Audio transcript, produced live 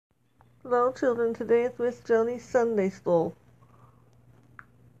Hello, children. Today is Miss Joni's Sunday School.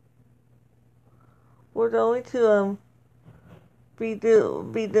 We're going to be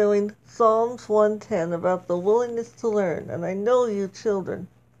doing Psalms 110 about the willingness to learn. And I know you children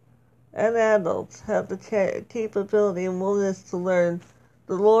and adults have the capability and willingness to learn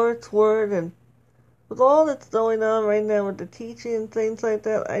the Lord's Word. And with all that's going on right now with the teaching and things like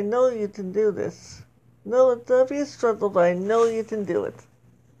that, I know you can do this. No, it'll be a struggle, but I know you can do it.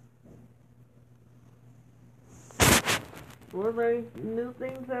 We're learning new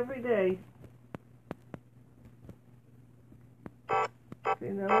things every day.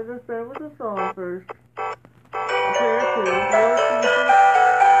 Okay, now we're going to start with the song first. Prayer to Lord Jesus,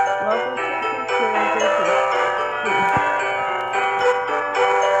 love us and take care of us.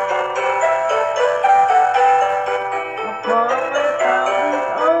 Upon my boundless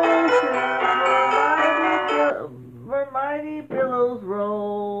oceans, where mighty billows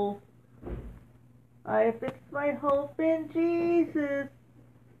roll, I fix my hope in Jesus.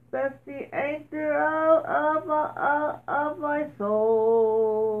 That's the anchor of my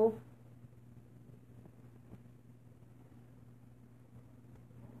soul.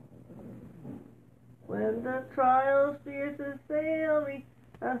 When the trials fears assail me,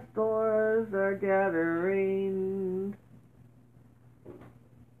 as storms are gathering,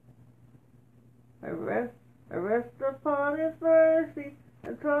 I rest upon His mercy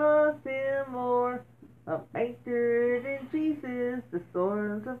and trust Him more. I'm anchored in Jesus, the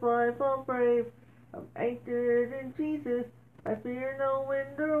storms of life I'll brave. I'm anchored in Jesus, I fear no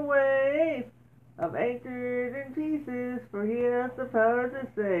wind or wave. I'm anchored in Jesus, for He has the power to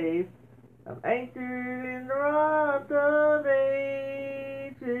save. I'm anchored in the rock of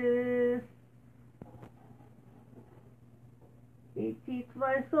ages. He keeps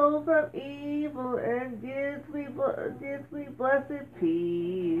my soul from evil and gives me blessed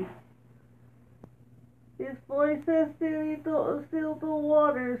peace. His voice has stilled the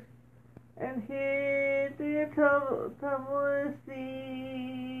waters and hid the tumultuous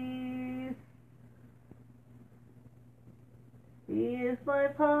seas. He is my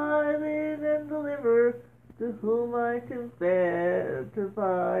pilot and deliverer, to whom I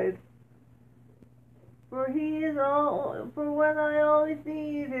confide. For when I always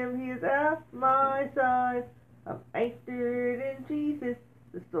need Him, He is at my side. I'm anchored in Jesus,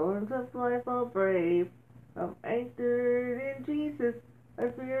 the storms of life I'll brave. I'm anchored in Jesus, I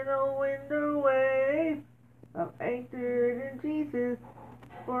fear no wind or wave. I'm anchored in Jesus,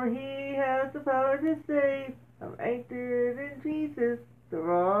 for He has the power to save. I'm anchored in Jesus, the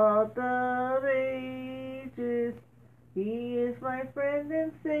rock of ages. He is my friend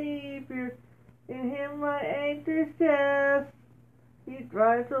and Savior, in Him my anchor's cast. He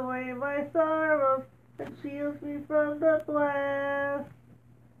drives away my sorrows and shields me from the blast.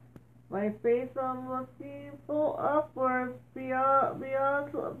 My faith I'm looking full upward, beyond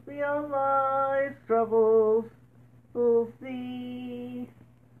life's troubles will see.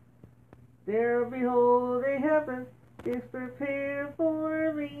 There behold a heaven is prepared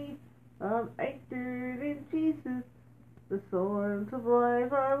for me. I'm anchored in Jesus, the storms of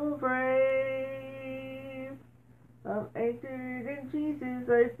life I will brave. I'm anchored in Jesus,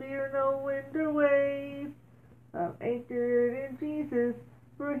 I fear no wind or wave. I'm anchored in Jesus,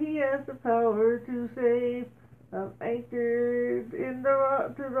 for He has the power to save. I'm anchored in the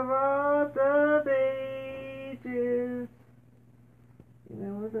rock of ages. And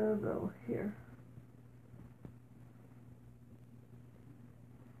then we're gonna go here.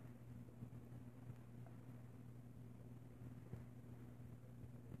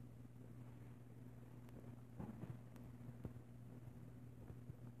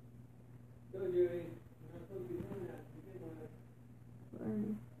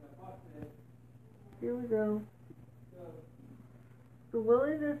 Here we go. The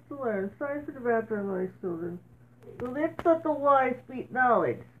willingness to learn. Sorry for the background noise, children. The lips of the wise speak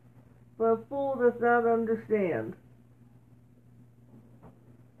knowledge, but a fool does not understand.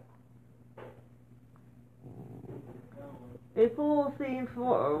 A fool seems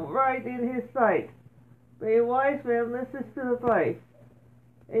right in his sight, but a wise man listens to advice.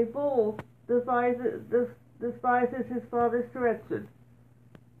 A fool despises his father's correction,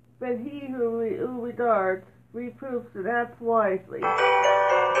 but he who regards reproofs and acts wisely.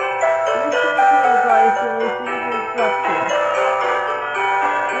 Listen to advice and receive instruction.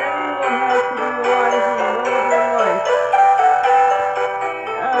 Then you will have to be wise in the Lord of life.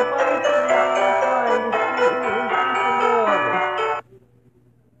 Advice in the mind is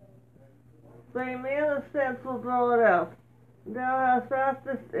but a man of sense will draw it out. Thou hast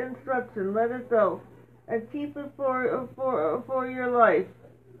fastest instruction, let it go, and keep it for your life.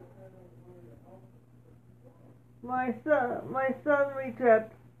 My son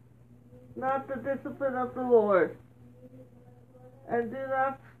rejects not the discipline of the Lord, and do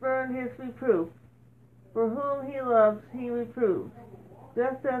not spurn his reproof. For whom he loves, he reproves,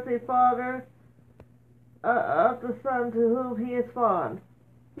 just as a father of the son to whom he is fond.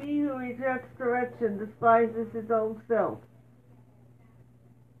 He who rejects correction despises his own self,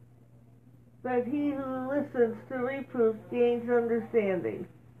 but he who listens to reproof gains understanding.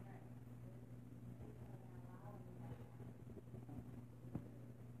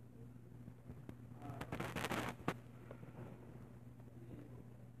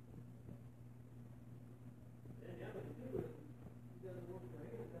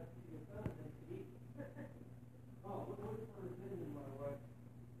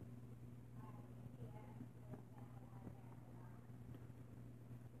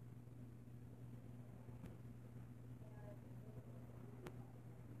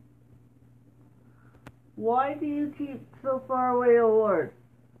 Why do you keep so far away, O Lord?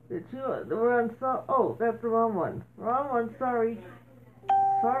 That we're on oh, that's the wrong one. Wrong one, sorry.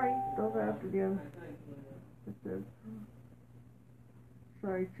 Sorry, don't ask again. It says,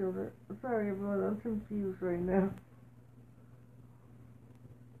 sorry, children. Sorry, everyone, I'm confused right now.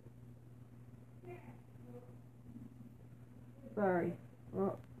 Sorry.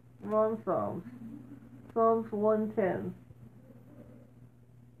 Wrong Psalms. Psalms 110.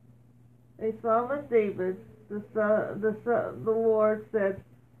 A psalm of David, the Lord said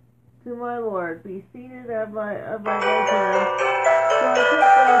to my Lord, be seated at my right hand, so I put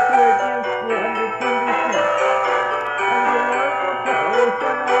those who are against you under tender feet. And the Lord will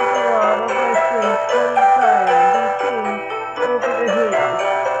send out the rod of my strength from Zion, be king over the hills.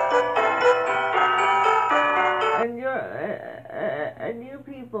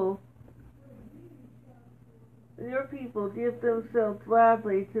 And your people give themselves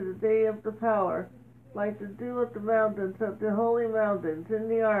gladly to the day of the power, like the dew of the mountains, of the holy mountains, in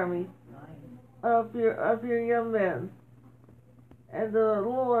the army of your young men. And the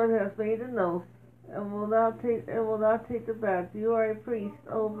Lord has made an oath, and will not take it back. You are a priest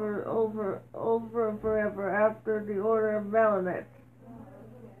over and forever, after the order of Melchizedek.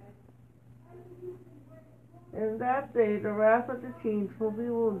 In that day, the wrath of the kings will be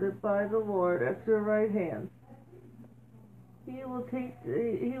wounded by the Lord at your right hand. He will be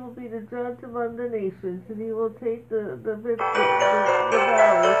the judge among the nations, and he will take the valleys that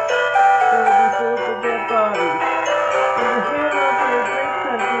will be filled with dead bodies. And the hand of your great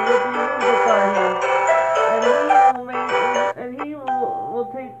country will be wounded by him, and he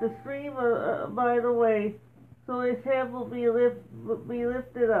will take the stream by the way, so his head will be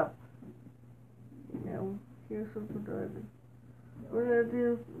lifted up. Now, here's something to do. We're going to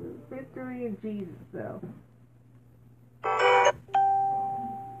do victory in Jesus now. Okay.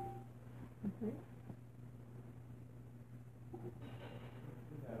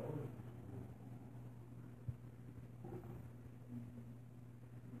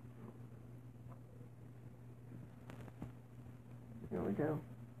 Here we go.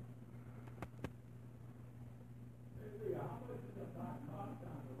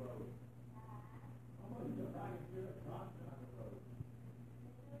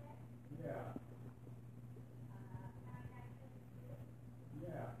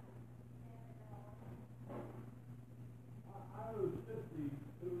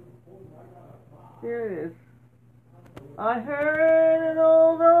 Here it is. I heard an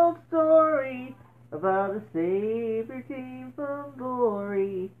old story about a Savior came from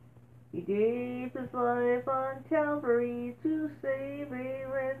glory. He gave his life on Calvary to save a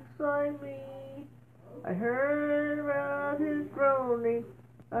wretch like me. I heard about his groaning,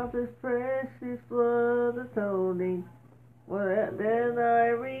 of his precious blood atoning. Then I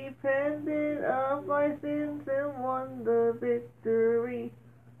repented of my sins and won the victory.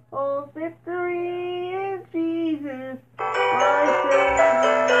 Oh, victory in Jesus, my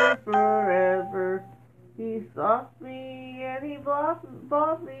Savior forever. He sought me and he bought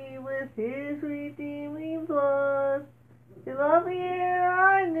me with his redeeming blood. He loved me ere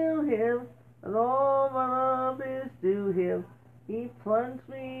I knew him, and all my love is due him. He plunged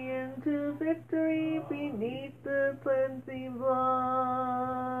me into victory beneath the cleansing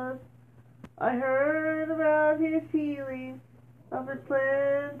blood. I heard about his healing, of his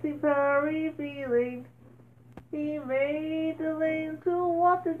cleansing power revealing. He made the lame to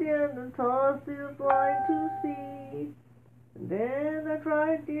walk again and taught the blind to see. And then I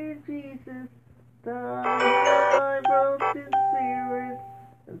cried, dear Jesus, thou heal my broken spirit.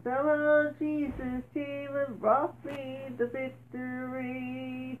 And somehow Jesus came and brought me the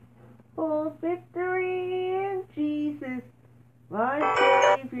victory. Oh, victory in Jesus, my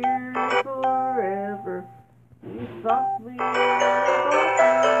Savior forever. He bought me,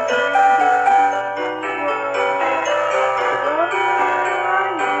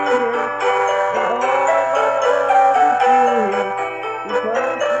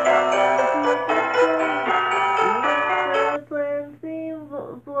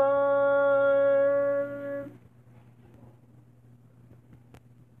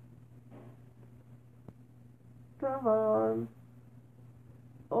 come on.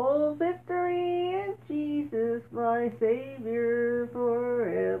 Oh, victory in Jesus, my Savior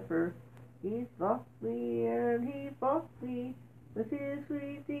forever. He bought me and He bought me with His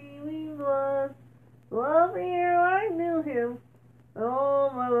redeeming blood. Love ere I knew Him, and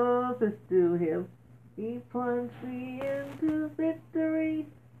all my love is due Him. He plunged me into victory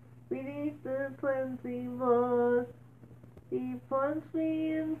beneath the cleansing blood. He plunged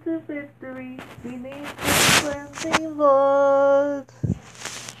me into victory beneath the cleansing blood.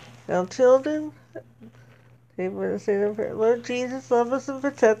 Now, children, we're going to say the prayer. Lord Jesus, love us and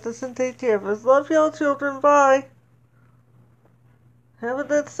protect us and take care of us. Love y'all, children. Bye. Have a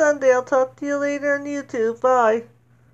good Sunday. I'll talk to you later on YouTube. Bye.